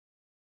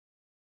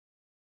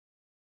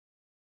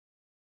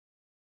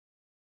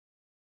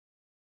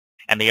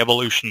and the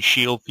Evolution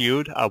Shield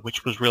feud,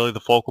 which was really the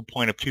focal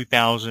point of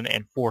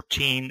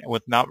 2014,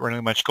 with not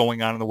really much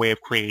going on in the way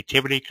of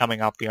creativity,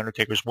 coming off The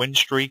Undertaker's win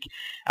streak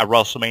at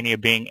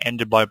WrestleMania being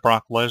ended by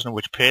Brock Lesnar,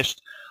 which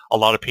pissed a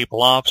lot of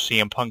people off.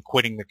 CM Punk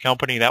quitting the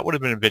company. That would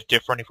have been a bit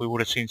different if we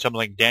would have seen something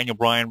like Daniel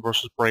Bryan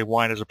versus Bray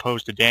Wyatt as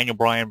opposed to Daniel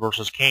Bryan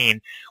versus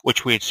Kane,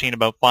 which we had seen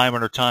about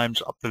 500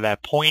 times up to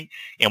that point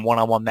in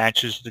one-on-one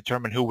matches to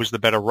determine who was the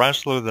better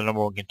wrestler, the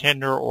number one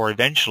contender, or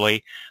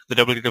eventually the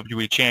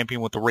WWE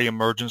Champion, with the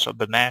reemergence of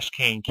the masked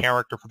Kane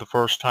character for the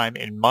first time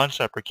in months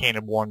after Kane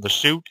had worn the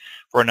suit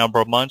for a number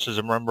of months as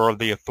a member of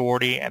the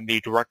Authority and the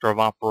Director of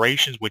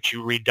Operations, which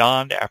you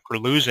redonned after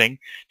losing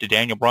to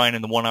Daniel Bryan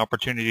in the one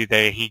opportunity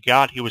that he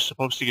got. He was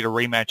supposed to get a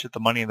rematch at the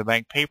Money in the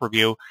Bank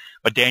pay-per-view,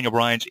 but Daniel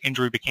Bryan's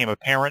injury became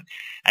apparent,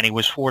 and he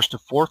was forced to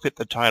forfeit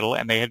the title,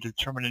 and they had to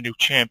determine a new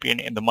champion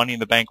in the Money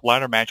in the Bank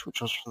ladder match, which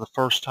was for the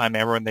first time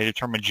ever, and they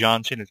determined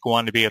John Cena to go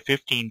on to be a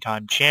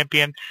 15-time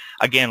champion.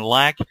 Again,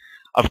 lack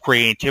of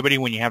creativity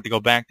when you have to go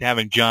back to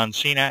having John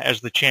Cena as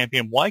the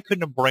champion. Why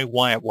couldn't have Bray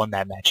Wyatt won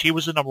that match? He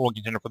was the number one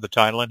contender for the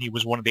title, and he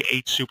was one of the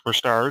 8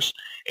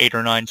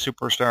 or 9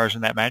 superstars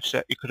in that match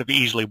that he could have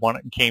easily won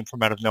it and came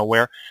from out of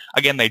nowhere.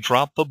 Again, they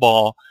dropped the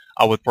ball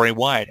with Bray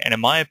Wyatt, and in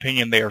my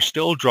opinion, they are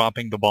still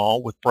dropping the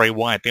ball with Bray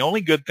Wyatt. The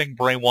only good thing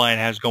Bray Wyatt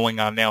has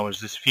going on now is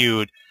this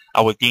feud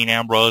with Dean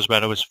Ambrose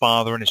about how his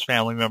father and his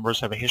family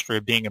members have a history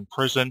of being in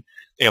prison.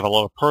 They have a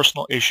lot of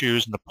personal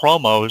issues, and the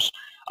promos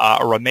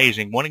are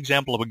amazing. One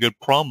example of a good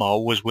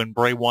promo was when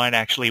Bray Wyatt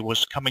actually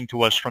was coming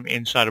to us from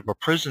inside of a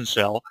prison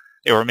cell.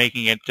 They were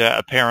making it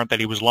apparent that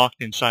he was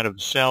locked inside of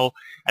the cell,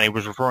 and he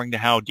was referring to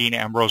how Dean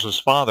Ambrose's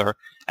father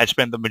had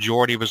spent the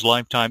majority of his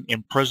lifetime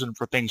in prison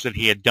for things that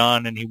he had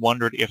done, and he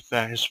wondered if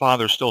his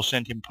father still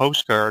sent him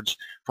postcards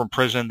from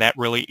prison. That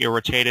really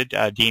irritated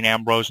Dean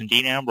Ambrose, and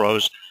Dean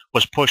Ambrose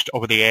was pushed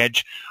over the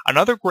edge.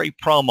 Another great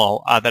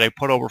promo that I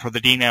put over for the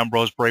Dean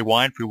Ambrose-Bray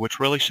Wyatt feud,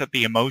 which really set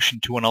the emotion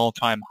to an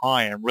all-time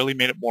high and really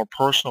made it more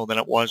personal than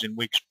it was in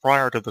weeks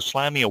prior to the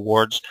Slammy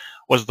Awards,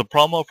 was the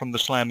promo from the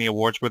Slammy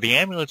Awards where the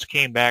ambulance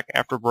came back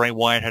after Bray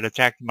Wyatt had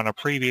attacked him on a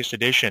previous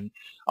edition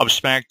of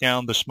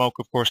SmackDown. The smoke,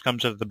 of course,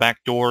 comes out of the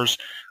back doors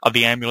of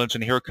the ambulance,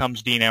 and here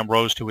comes Dean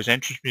Ambrose to his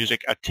entrance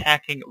music,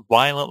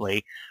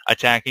 violently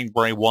attacking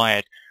Bray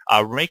Wyatt,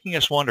 making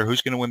us wonder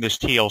who's going to win this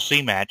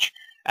TLC match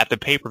at the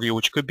pay-per-view,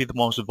 which could be the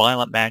most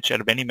violent match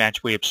out of any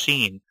match we have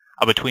seen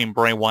between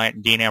Bray Wyatt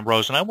and Dean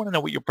Ambrose. And I want to know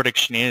what your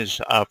prediction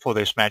is for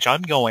this match.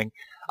 I'm going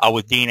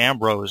with Dean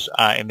Ambrose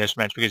in this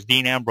match because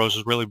Dean Ambrose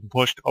has really been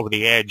pushed over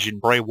the edge,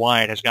 and Bray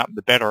Wyatt has gotten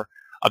the better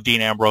of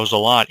Dean Ambrose a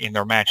lot in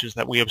their matches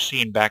that we have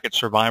seen back at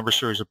Survivor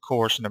Series, of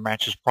course, and their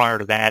matches prior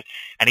to that.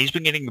 And he's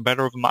been getting the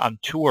better of him on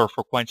tour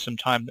for quite some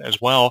time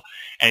as well.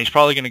 And he's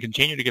probably going to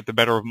continue to get the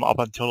better of him up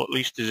until at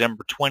least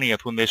December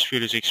 20th, when this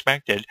feud is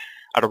expected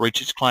to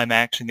reach its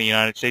climax in the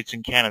United States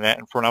and Canada,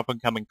 and for an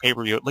up-and-coming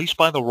pay-per-view, at least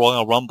by the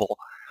Royal Rumble.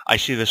 I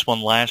see this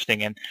one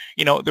lasting, and,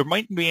 you know, there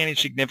mightn't be any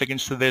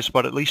significance to this,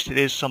 but at least it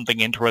is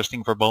something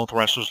interesting for both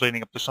wrestlers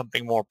leading up to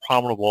something more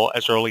probable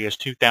as early as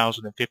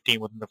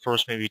 2015, within the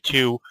first maybe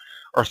 2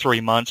 or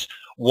 3 months.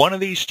 One of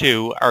these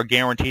two are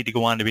guaranteed to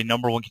go on to be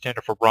number one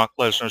contender for Brock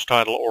Lesnar's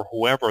title, or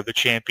whoever the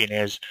champion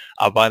is,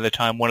 by the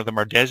time one of them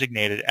are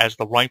designated as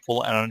the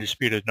rightful and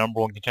undisputed number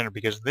one contender,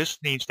 because this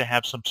needs to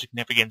have some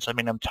significance. I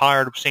mean, I'm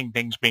tired of seeing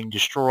things being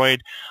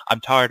destroyed.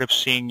 I'm tired of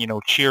seeing,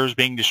 cheers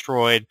being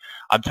destroyed.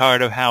 I'm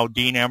tired of how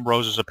Dean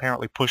Ambrose is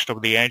apparently pushed over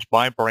the edge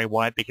by Bray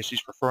Wyatt because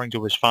he's referring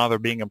to his father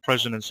being in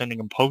prison and sending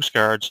him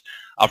postcards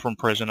from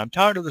prison. I'm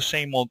tired of the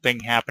same old thing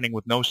happening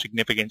with no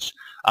significance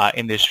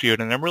in this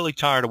feud, and I'm really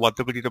tired of what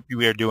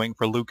WWE are doing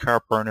for Luke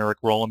Harper and Eric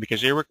Rowan,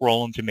 because Eric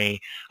Rowan, to me,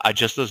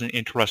 just doesn't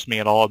interest me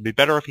at all. It'd be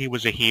better if he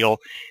was a heel.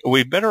 It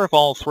would be better if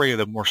all three of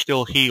them were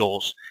still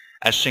heels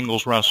as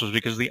singles wrestlers,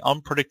 because the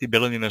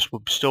unpredictability in this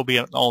would still be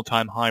at an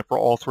all-time high for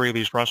all three of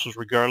these wrestlers,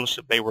 regardless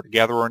if they were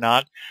together or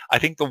not. I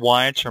think the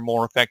Wyatts are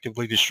more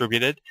effectively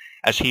distributed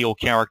as heel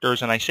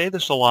characters, and I say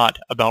this a lot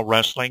about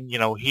wrestling.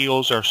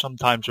 Heels are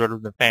sometimes better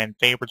than fan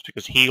favorites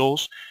because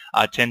heels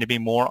tend to be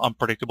more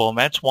unpredictable, and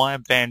that's why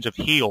I'm fans of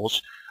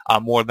heels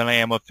more than I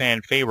am of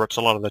fan favorites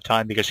a lot of the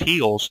time, because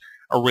heels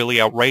are really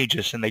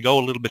outrageous and they go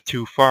a little bit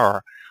too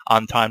far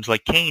on times,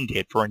 like Kane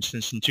did, for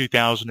instance, in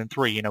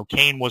 2003.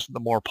 Kane wasn't the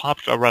more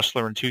popular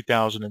wrestler in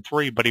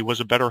 2003, but he was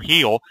a better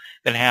heel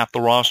than half the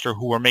roster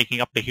who were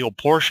making up the heel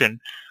portion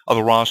of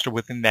the roster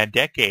within that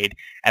decade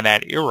and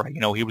that era.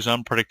 He was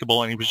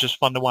unpredictable, and he was just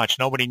fun to watch.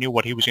 Nobody knew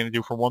what he was going to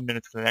do from one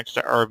minute to the next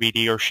to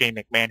RVD or Shane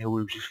McMahon, who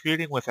he was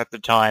feuding with at the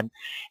time.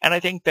 And I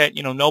think that,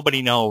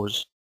 nobody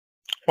knows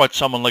what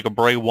someone like a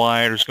Bray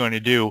Wyatt is going to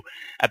do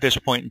at this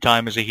point in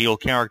time as a heel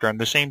character.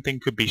 And the same thing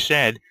could be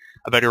said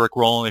about Eric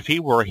Rowan if he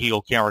were a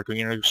heel character.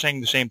 You're saying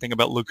the same thing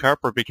about Luke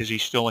Harper because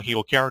he's still a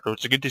heel character.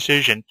 It's a good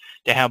decision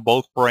to have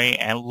both Bray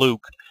and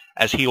Luke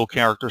as heel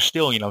characters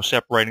still,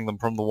 separating them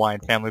from the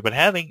Wyatt family. But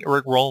having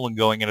Eric Rowan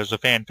going in as a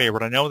fan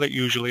favorite, I know that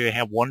usually they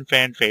have one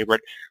fan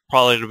favorite,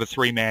 probably out of a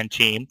three-man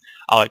team,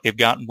 like they've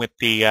gotten with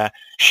the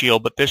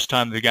Shield, but this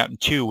time they've gotten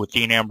two with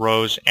Dean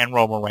Ambrose and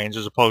Roman Reigns,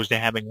 as opposed to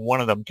having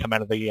one of them come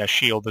out of the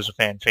Shield as a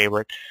fan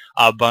favorite.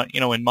 But,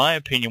 in my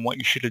opinion, what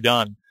you should have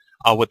done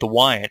with the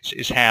Wyatts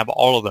is have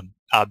all of them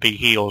be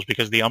heels,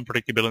 because the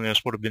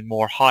unpredictability would have been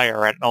more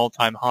higher at an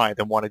all-time high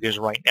than what it is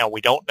right now. We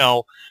don't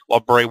know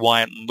what Bray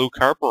Wyatt and Luke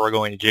Harper are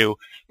going to do,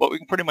 but we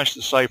can pretty much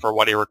decipher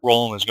what Eric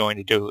Rowan is going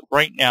to do.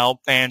 Right now,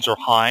 fans are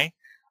high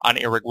on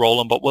Eric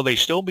Rowan, but will they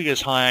still be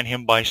as high on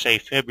him by, say,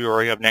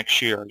 February of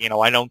next year?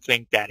 I don't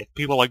think that. If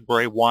people like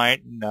Bray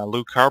Wyatt and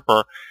Luke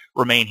Harper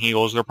remain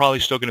heels, they're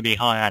probably still going to be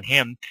high on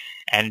him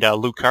and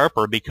Luke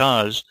Harper,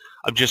 because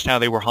of just how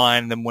they were high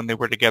on them when they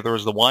were together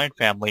as the Wyatt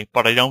family,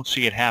 but I don't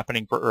see it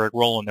happening for Eric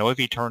Rowan. Now, if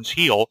he turns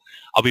heel,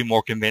 I'll be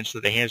more convinced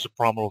that he has a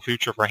prominent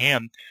future for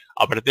him,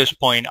 but at this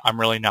point, I'm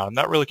really not. I'm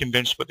not really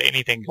convinced with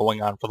anything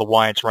going on for the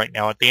Wyatts right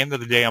now. At the end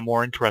of the day, I'm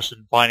more interested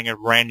in finding out if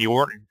Randy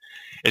Orton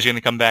is going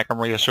to come back and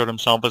reassert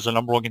himself as the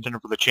number one contender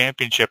for the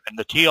championship. And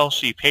the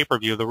TLC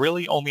pay-per-view, the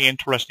really only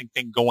interesting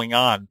thing going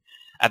on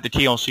at the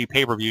TLC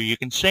pay-per-view, you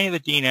can say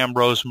that Dean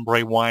Ambrose and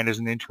Bray Wyatt is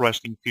an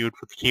interesting feud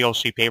for the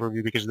TLC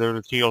pay-per-view because they're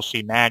the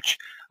TLC match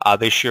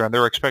this year, and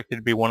they're expected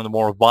to be one of the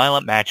more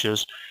violent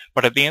matches.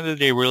 But at the end of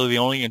the day, really the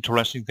only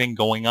interesting thing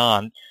going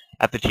on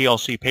at the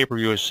TLC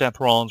pay-per-view is Seth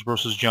Rollins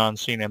versus John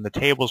Cena in the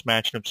tables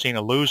match, and if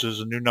Cena loses,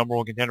 a new number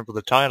one contender for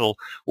the title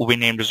will be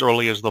named as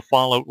early as the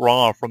Fallout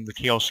Raw from the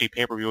TLC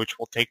pay-per-view, which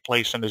will take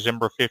place on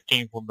December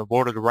 15th, when the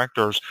board of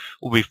directors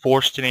will be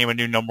forced to name a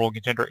new number one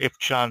contender if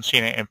John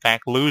Cena in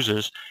fact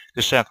loses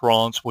to Seth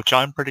Rollins, which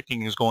I'm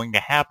predicting is going to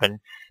happen,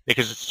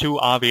 because it's too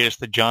obvious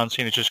that John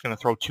Cena is just going to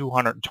throw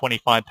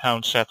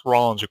 225-pound Seth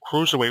Rollins, a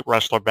cruiserweight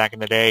wrestler back in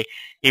the day,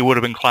 he would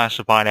have been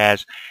classified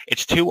as.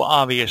 It's too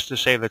obvious to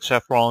say that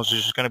Seth Rollins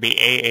is just going to be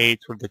AA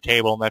through the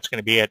table, and that's going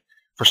to be it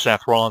for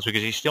Seth Rollins,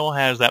 because he still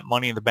has that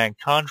Money in the Bank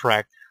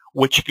contract,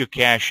 which he could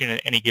cash in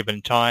at any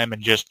given time,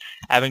 and just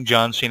having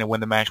John Cena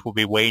win the match will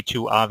be way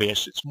too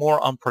obvious. It's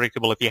more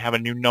unpredictable if you have a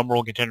new number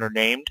one contender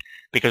named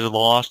because of the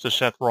loss to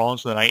Seth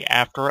Rollins the night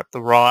after at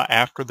the Raw,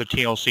 after the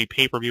TLC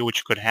pay-per-view,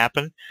 which could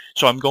happen.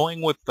 So I'm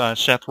going with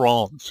Seth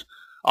Rollins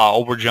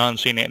over John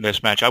Cena in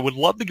this match. I would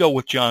love to go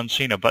with John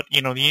Cena, but,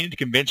 you need to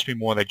convince me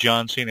more that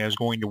John Cena is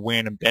going to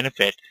win and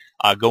benefit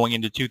going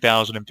into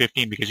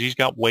 2015, because he's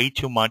got way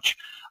too much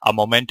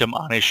momentum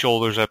on his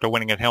shoulders after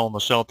winning at Hell in the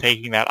Cell,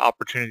 taking that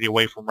opportunity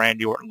away from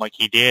Randy Orton like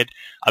he did,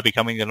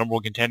 becoming the number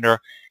one contender,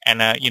 and,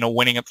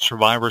 winning at the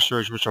Survivor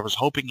Series, which I was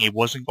hoping he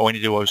wasn't going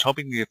to do. I was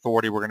hoping the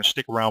Authority were going to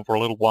stick around for a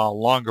little while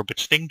longer, but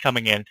Sting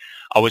coming in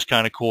was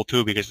kind of cool,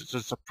 too, because it's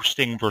just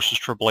Sting versus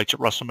Triple H at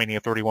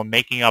WrestleMania 31,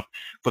 making up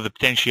for the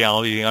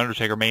potentiality The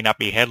Undertaker may not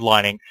be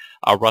headlining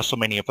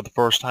WrestleMania for the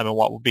first time in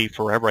what will be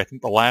forever. I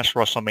think the last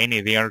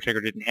WrestleMania The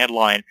Undertaker didn't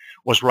headline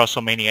was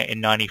WrestleMania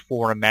in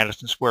 '94 in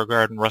Madison Square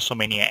Garden,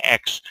 WrestleMania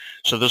X.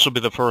 So this will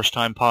be the first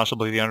time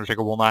possibly The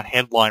Undertaker will not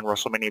headline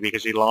WrestleMania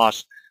because he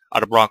lost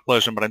to Brock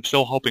Lesnar. But I'm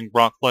still hoping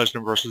Brock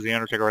Lesnar versus The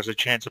Undertaker has a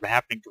chance of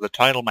happening for the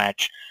title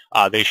match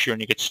this year.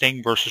 And you get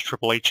Sting versus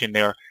Triple H in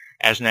there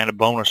as an added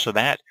bonus. So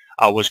that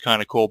was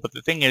kind of cool. But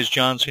the thing is,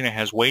 John Cena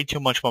has way too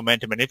much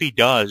momentum. And if he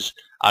does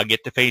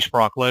get to face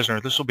Brock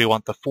Lesnar, this will be,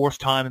 the fourth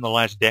time in the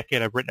last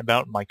decade I've written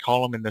about in my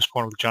column in this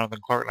corner with Jonathan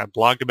Clarke, and I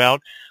blogged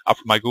about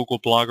from my Google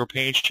Blogger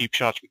page, Cheap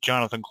Shots with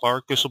Jonathan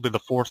Clarke. This will be the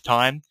fourth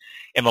time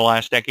in the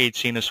last decade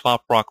Cena's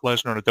fought Brock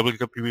Lesnar in a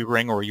WWE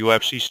ring or a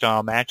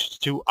UFC-style match. It's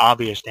too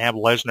obvious to have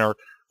Lesnar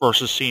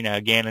versus Cena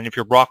again. And if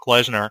you're Brock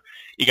Lesnar,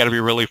 you got to be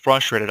really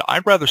frustrated.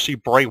 I'd rather see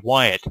Bray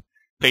Wyatt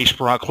face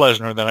Brock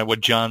Lesnar than I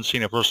would John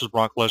Cena versus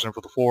Brock Lesnar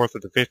for the fourth or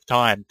the fifth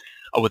time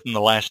within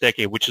the last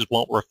decade, which is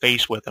what we're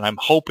faced with. And I'm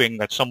hoping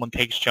that someone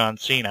takes John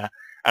Cena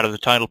out of the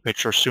title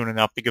picture soon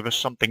enough to give us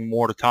something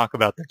more to talk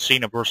about than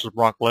Cena versus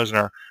Brock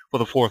Lesnar for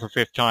the fourth or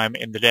fifth time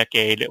in the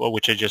decade,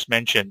 which I just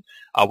mentioned,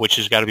 which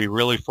has got to be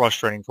really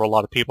frustrating for a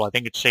lot of people. I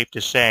think it's safe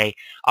to say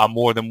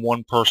more than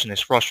one person is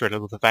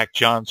frustrated with the fact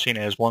John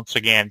Cena is once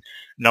again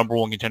number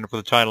one contender for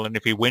the title, and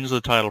if he wins the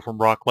title from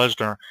Brock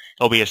Lesnar,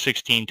 he'll be a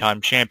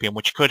 16-time champion,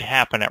 which could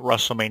happen at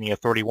WrestleMania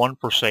 31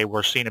 per se,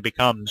 where Cena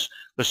becomes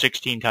the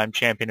 16-time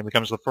champion and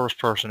becomes the first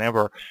person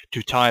ever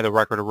to tie the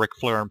record of Ric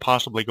Flair and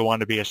possibly go on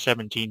to be a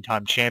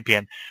 17-time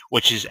champion,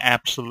 which is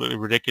absolutely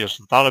ridiculous.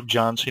 The thought of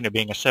John Cena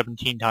being a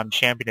 17-time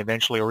champion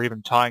eventually, or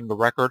even tying the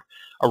record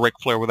of Ric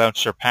Flair without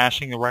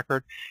surpassing the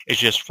record, is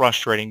just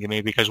frustrating to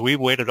me, because we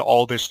waited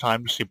all this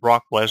time to see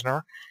Brock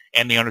Lesnar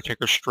and The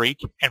Undertaker's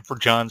streak, and for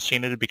John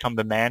Cena to become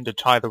the man to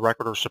tie the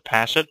record or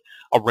surpass it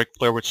of Ric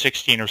Flair with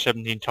 16 or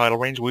 17 title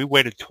reigns. We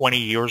waited 20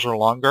 years or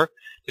longer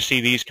to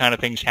see these kind of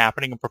things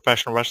happening in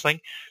professional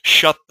wrestling.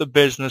 Shut the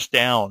business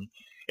down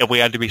if we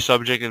had to be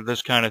subject to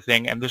this kind of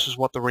thing. And this is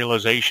what the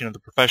realization of the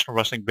professional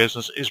wrestling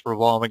business is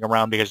revolving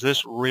around, because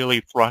this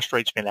really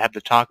frustrates me to have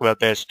to talk about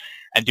this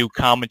and do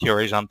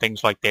commentaries on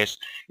things like this.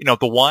 You know, if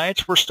the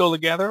Wyatts were still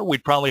together,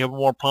 we'd probably have a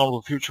more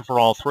probable future for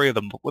all three of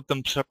them. But with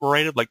them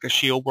separated, like the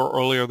Shield were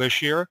earlier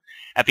this year,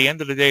 at the end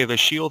of the day, the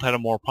Shield had a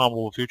more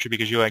probable future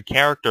because you had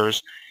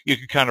characters you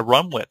could kind of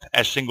run with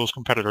as singles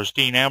competitors.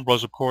 Dean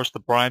Ambrose, of course, the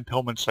Brian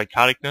Pillman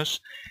psychoticness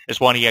is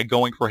what he had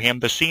going for him.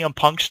 The CM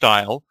Punk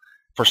style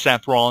for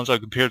Seth Rollins.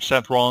 I've compared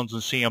Seth Rollins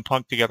and CM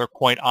Punk together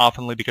quite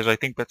oftenly because I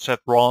think that Seth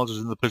Rollins is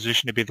in the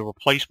position to be the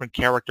replacement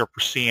character for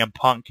CM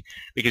Punk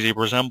because he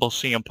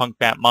resembles CM Punk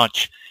that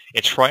much.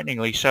 It's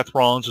frighteningly, Seth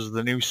Rollins is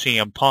the new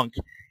CM Punk,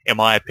 in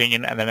my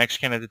opinion, and the next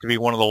candidate to be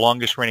one of the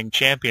longest reigning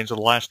champions of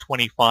the last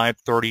 25,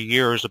 30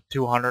 years of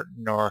 200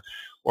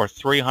 or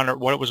 300,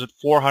 what was it,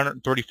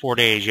 434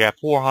 days. Yeah,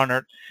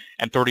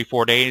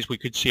 434 days. We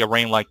could see a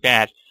reign like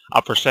that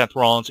for Seth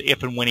Rollins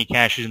if and when he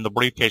cashes in the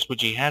briefcase,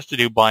 which he has to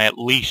do by at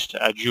least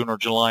June or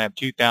July of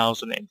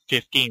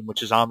 2015,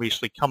 which is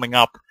obviously coming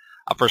up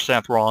for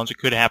Seth Rollins. It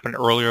could happen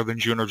earlier than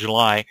June or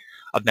July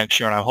of next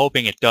year, and I'm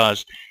hoping it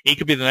does. He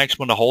could be the next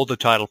one to hold the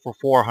title for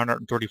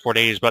 434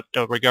 days, but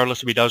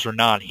regardless if he does or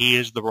not, he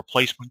is the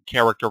replacement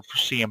character for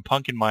CM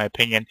Punk, in my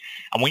opinion.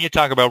 And when you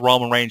talk about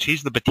Roman Reigns,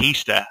 he's the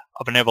Batista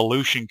of an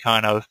evolution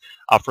kind of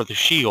for the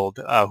Shield,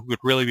 who could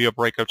really be a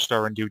breakout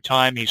star in due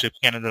time. He's a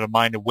candidate of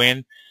mine to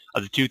win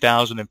the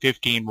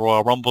 2015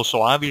 Royal Rumble.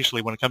 So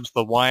obviously when it comes to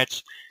the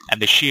Wyatts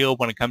and the Shield,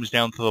 when it comes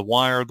down to the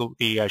wire,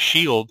 the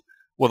Shield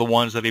were the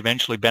ones that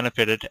eventually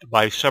benefited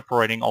by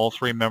separating all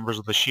three members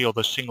of the Shield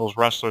as singles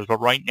wrestlers. But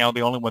right now,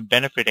 the only one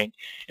benefiting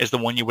is the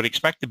one you would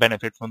expect to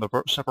benefit from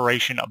the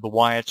separation of the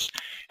Wyatts,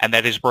 and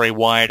that is Bray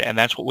Wyatt. And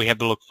that's what we have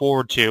to look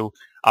forward to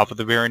for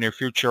the very near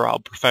future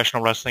of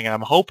professional wrestling. And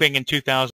I'm hoping in 2000.